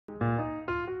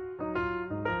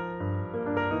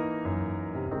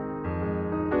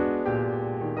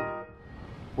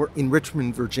We're in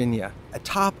Richmond, Virginia,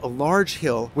 atop a large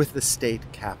hill with the state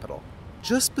capitol.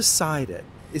 Just beside it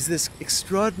is this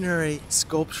extraordinary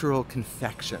sculptural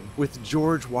confection with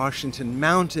George Washington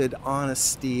mounted on a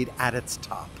steed at its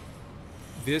top.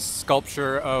 This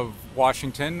sculpture of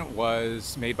Washington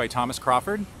was made by Thomas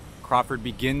Crawford. Crawford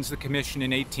begins the commission in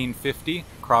 1850.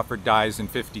 Crawford dies in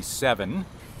 57.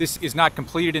 This is not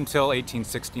completed until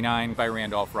 1869 by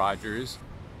Randolph Rogers.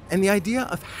 And the idea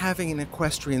of having an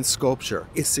equestrian sculpture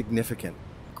is significant.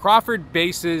 Crawford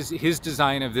bases his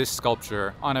design of this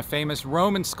sculpture on a famous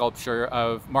Roman sculpture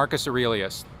of Marcus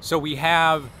Aurelius. So we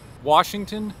have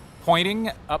Washington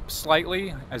pointing up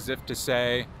slightly as if to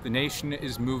say the nation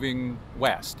is moving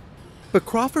west. But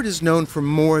Crawford is known for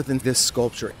more than this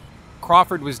sculpture.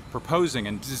 Crawford was proposing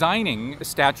and designing a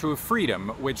Statue of Freedom,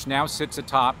 which now sits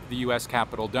atop the U.S.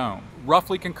 Capitol dome,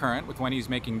 roughly concurrent with when he's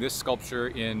making this sculpture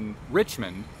in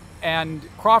Richmond. And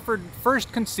Crawford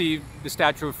first conceived the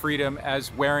Statue of Freedom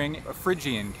as wearing a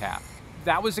Phrygian cap.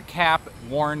 That was a cap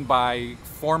worn by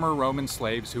former Roman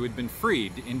slaves who had been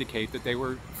freed to indicate that they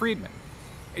were freedmen.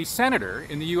 A senator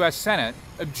in the U.S. Senate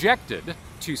objected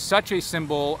to such a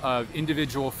symbol of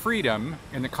individual freedom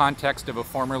in the context of a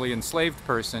formerly enslaved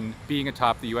person being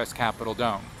atop the U.S. Capitol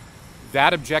dome.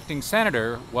 That objecting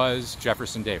senator was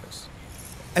Jefferson Davis.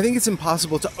 I think it's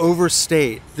impossible to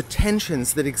overstate the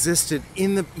tensions that existed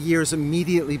in the years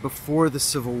immediately before the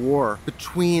Civil War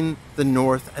between the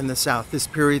North and the South, this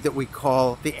period that we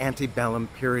call the antebellum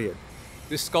period.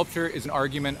 This sculpture is an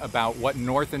argument about what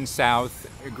North and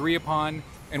South agree upon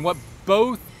and what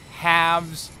both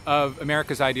halves of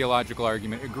America's ideological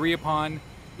argument agree upon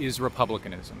is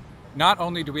republicanism. Not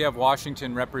only do we have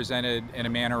Washington represented in a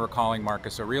manner recalling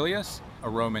Marcus Aurelius, a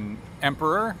Roman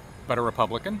emperor, but a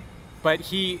Republican, but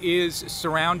he is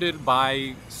surrounded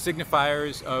by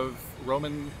signifiers of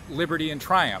Roman liberty and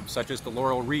triumph, such as the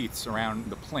laurel wreaths around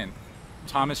the plinth.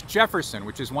 Thomas Jefferson,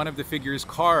 which is one of the figures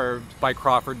carved by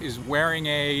Crawford, is wearing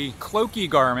a cloaky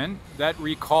garment that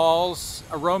recalls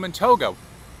a Roman toga.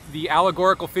 The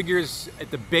allegorical figures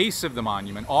at the base of the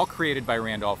monument, all created by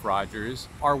Randolph Rogers,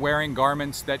 are wearing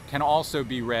garments that can also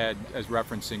be read as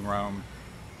referencing Rome.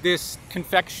 This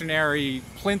confectionery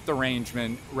plinth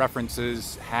arrangement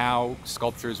references how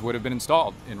sculptures would have been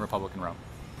installed in Republican Rome.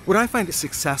 What I find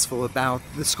successful about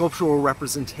the sculptural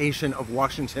representation of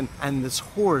Washington and this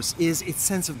horse is its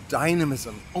sense of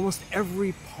dynamism. Almost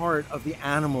every part of the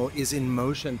animal is in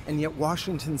motion, and yet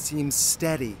Washington seems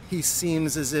steady. He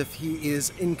seems as if he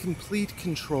is in complete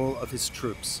control of his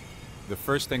troops. The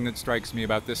first thing that strikes me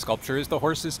about this sculpture is the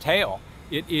horse's tail.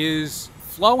 It is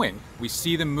flowing. We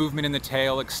see the movement in the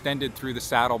tail extended through the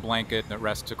saddle blanket that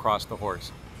rests across the horse.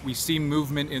 We see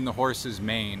movement in the horse's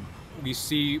mane. We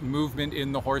see movement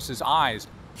in the horse's eyes.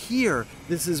 Here,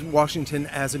 this is Washington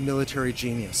as a military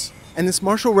genius. And this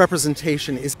martial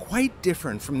representation is quite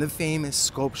different from the famous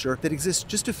sculpture that exists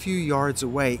just a few yards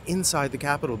away inside the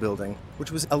Capitol building, which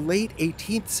was a late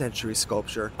 18th century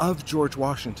sculpture of George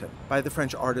Washington by the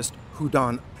French artist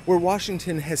Houdon, where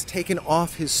Washington has taken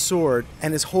off his sword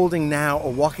and is holding now a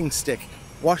walking stick.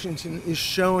 Washington is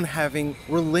shown having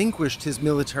relinquished his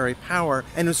military power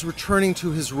and is returning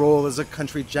to his role as a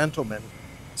country gentleman.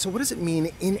 So what does it mean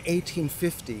in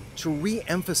 1850 to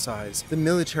re-emphasize the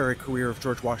military career of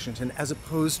George Washington as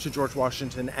opposed to George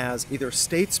Washington as either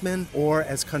statesman or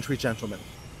as country gentleman?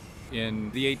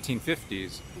 In the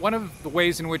 1850s, one of the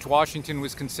ways in which Washington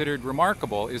was considered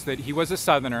remarkable is that he was a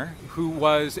Southerner who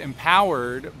was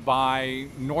empowered by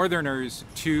Northerners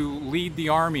to lead the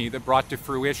army that brought to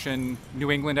fruition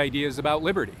New England ideas about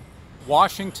liberty.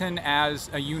 Washington as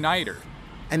a uniter.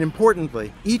 And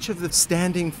importantly, each of the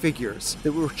standing figures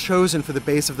that were chosen for the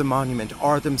base of the monument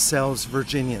are themselves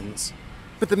Virginians.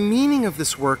 But the meaning of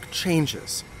this work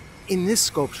changes. In this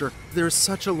sculpture, there is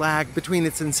such a lag between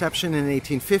its inception in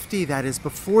 1850, that is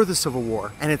before the Civil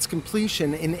War, and its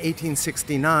completion in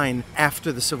 1869,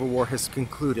 after the Civil War has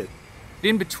concluded.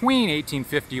 In between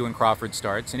 1850, when Crawford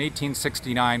starts, and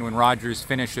 1869, when Rogers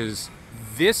finishes,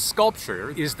 this sculpture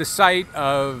is the site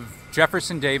of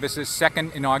Jefferson Davis's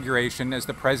second inauguration as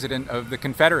the President of the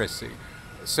Confederacy.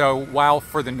 So while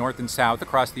for the North and South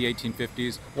across the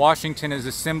 1850s, Washington is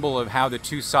a symbol of how the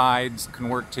two sides can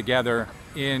work together,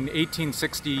 in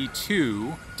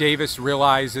 1862, Davis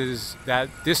realizes that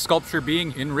this sculpture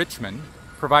being in Richmond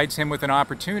provides him with an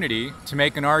opportunity to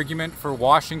make an argument for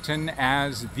Washington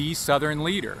as the Southern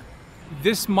leader.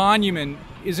 This monument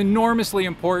is enormously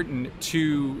important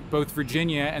to both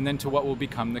Virginia and then to what will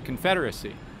become the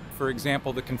Confederacy. For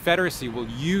example, the Confederacy will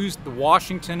use the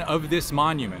Washington of this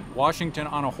monument, Washington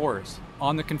on a horse,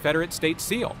 on the Confederate state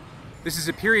seal. This is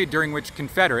a period during which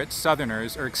Confederates,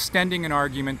 Southerners, are extending an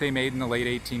argument they made in the late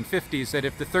 1850s that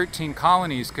if the 13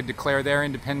 colonies could declare their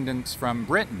independence from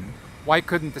Britain, why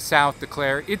couldn't the South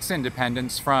declare its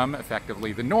independence from,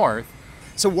 effectively, the North?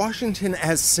 So Washington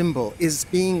as symbol is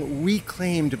being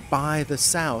reclaimed by the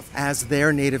South as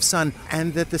their native son,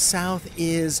 and that the South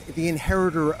is the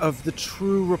inheritor of the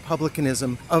true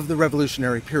republicanism of the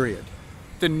Revolutionary period.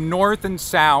 The North and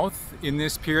South in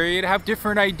this period have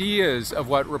different ideas of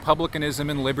what republicanism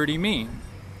and liberty mean.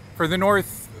 For the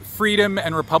North, freedom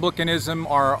and republicanism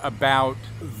are about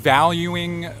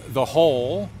valuing the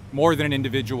whole more than an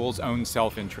individual's own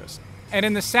self-interest. And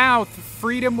in the South,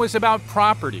 freedom was about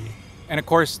property. And of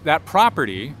course, that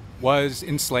property was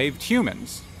enslaved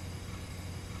humans.